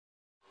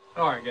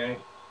Alright, gang.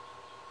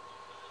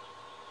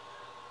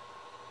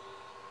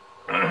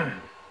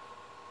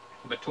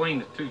 Between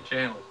the two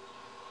channels,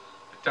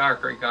 the Tire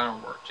Creek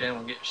Ironwork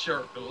channel gets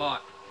shirked a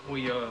lot.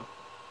 We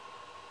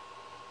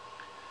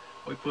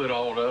put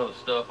all the other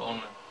stuff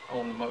on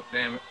the Moat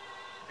Damn It,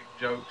 big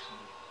jokes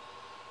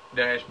and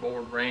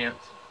dashboard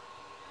rants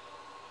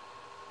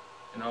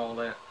and all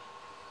that.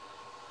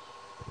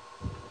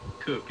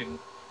 Cooking,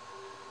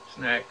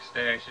 snack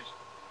stashes,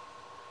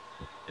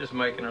 just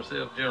making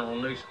ourselves general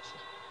nuisances.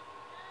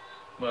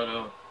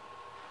 But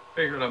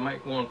figured I'd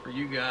make one for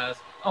you guys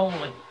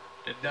only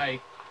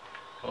today,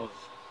 because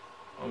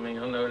I mean,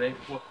 I know it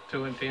ain't what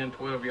 2 and 10,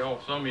 12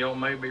 y'all. Some of y'all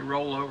may be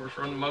rollovers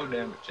from the Moat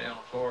Damn It channel,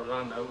 as far as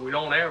I know. We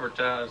don't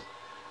advertise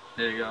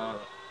the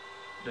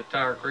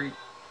Tire Creek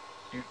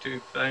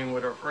YouTube thing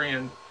with our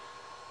friends.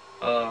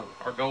 Our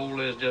goal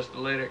is just to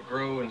let it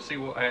grow and see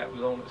what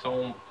happens on its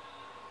own.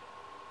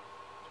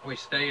 We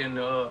stay in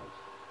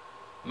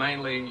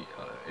mainly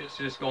it's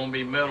just gonna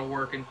be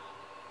metalworking.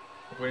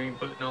 We ain't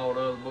putting all the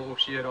other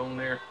bullshit on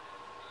there.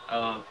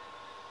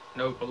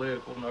 No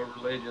political, no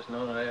religious,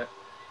 none of that.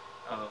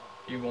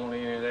 If you want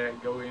any of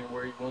that, go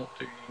anywhere you want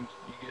to. You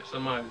get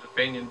somebody's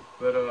opinion,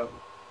 but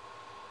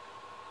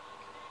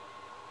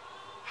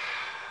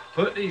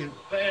put these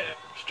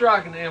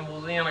striking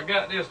anvils in. I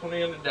got this one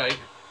in today.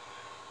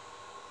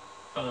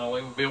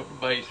 We built the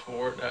base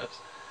for it.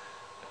 That's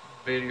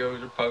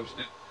videos are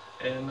posted,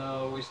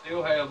 and we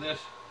still have this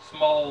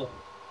small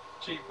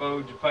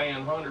cheapo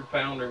Japan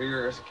 100-pounder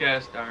here. It's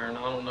cast iron.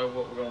 I don't know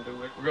what we're gonna do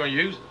with it. We're gonna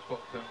use it. Is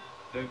what we're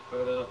gonna do.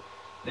 But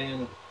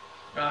then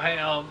I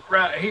have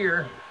right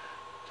here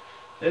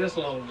this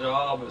little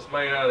job. It's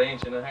made out of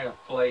 1.5 inch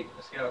plate.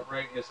 It's got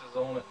radiuses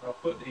on it. I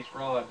put these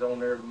rods on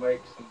there to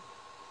make some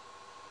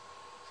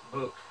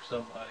books for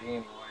somebody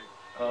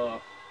anyway.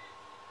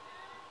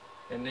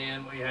 And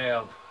then we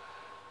have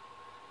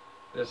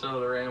this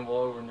other anvil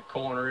over in the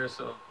corner. It's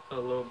a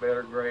little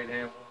better grade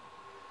anvil.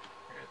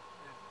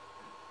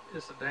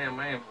 It's a damn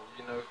anvil,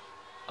 you know.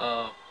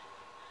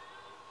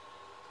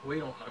 We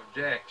don't know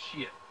jack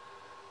shit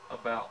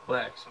about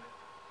blacksmith,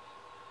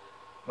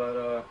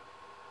 but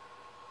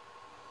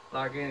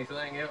like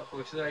anything else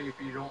we say, if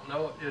you don't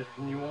know it, just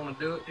when you want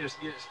to do it, just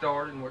get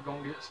started. And we're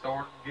gonna get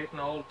started getting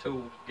all the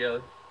tools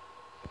together,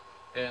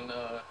 and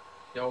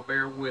y'all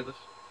bear with us,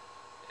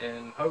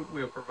 and hope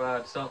we'll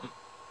provide something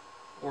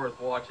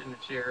worth watching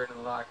and sharing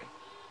and liking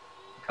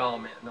and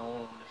commenting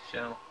on this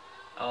channel.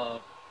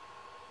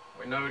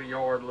 We know the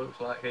yard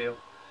looks like hell.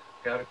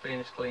 Got to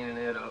finish cleaning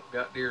it up.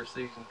 Got deer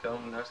season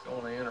coming. That's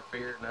going to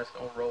interfere, and that's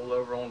going to roll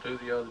over onto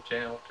the other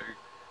channel too.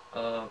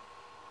 But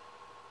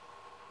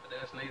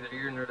that's neither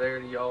here nor there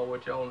to y'all.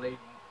 What y'all need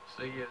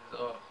to see is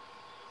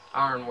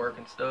ironwork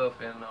and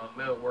stuff, and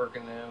metal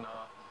working, and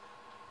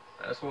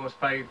that's what's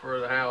paid for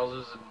the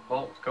houses and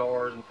bought the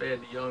cars and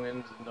fed the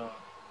youngins and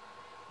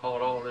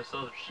bought all this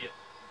other shit.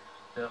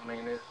 I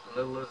mean, as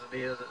little as it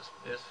is,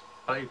 it's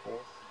paid for.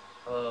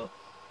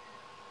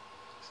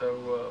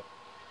 So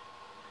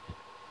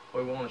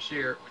we want to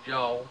share it with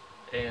y'all,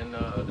 and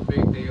the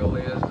big deal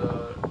is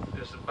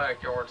just a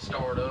backyard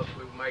startup.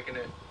 We're making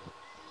it.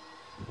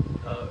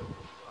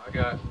 I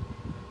got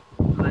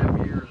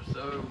 11 years or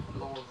so,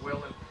 Lord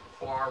willing,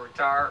 before I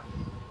retire.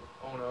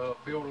 I want to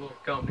build a little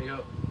company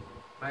up,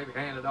 maybe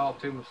hand it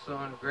off to my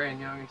son, grand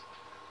youngins,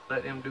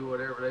 let them do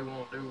whatever they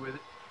want to do with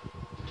it.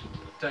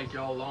 Take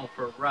y'all along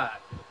for a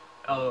ride.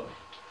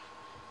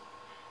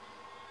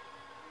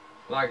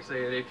 Like I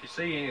said, if you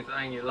see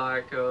anything you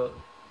like,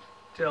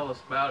 tell us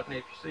about it, and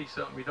if you see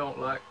something you don't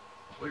like,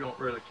 we don't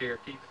really care.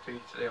 Keep it to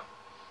yourself.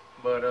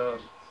 But you're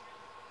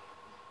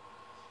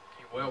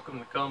welcome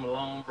to come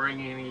along,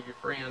 bring any of your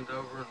friends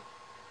over,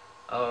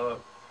 and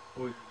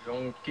we're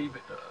going to keep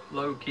it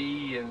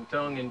low-key and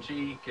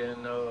tongue-in-cheek,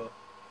 and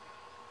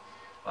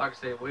like I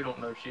said, we don't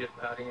know shit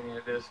about any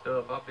of this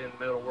stuff. I've been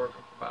metalworking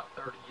for about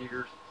 30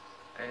 years,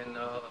 and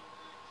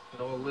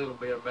know a little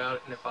bit about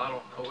it, and if I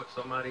don't know it,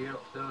 somebody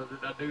else does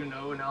it. I do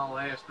know, and I'll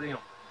ask them.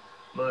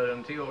 But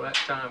until that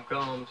time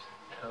comes,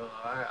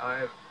 I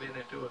haven't been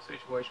into a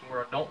situation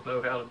where I don't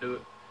know how to do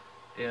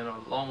it in a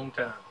long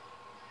time.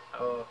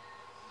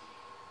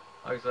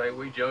 Like I say,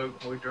 we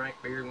joke, we drink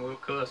beer, and we'll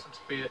cuss and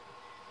spit,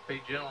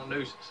 be gentle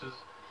nuisances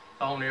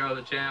on the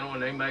other channel,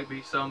 and there may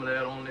be some of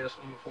that on this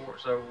one before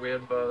it's over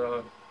with,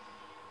 but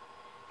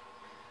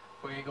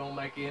we ain't gonna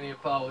make any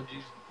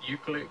apologies. You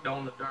clicked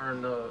on the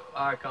darn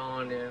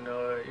icon, and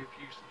if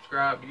you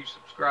subscribe, you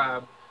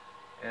subscribe,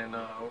 and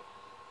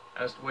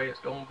that's the way it's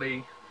gonna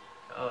be.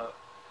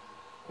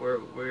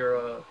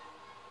 We're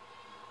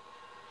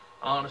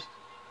honest,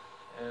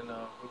 and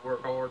we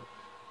work hard,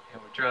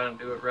 and we try and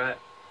do it right.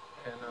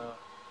 And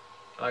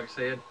like I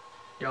said,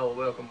 y'all are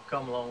welcome to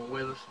come along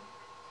with us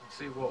and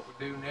see what we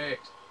do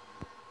next.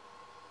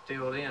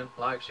 Till then,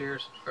 like, share,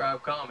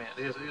 subscribe, comment.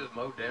 This is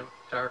Mo Damn It,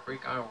 Tire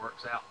Creek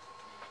Ironworks out.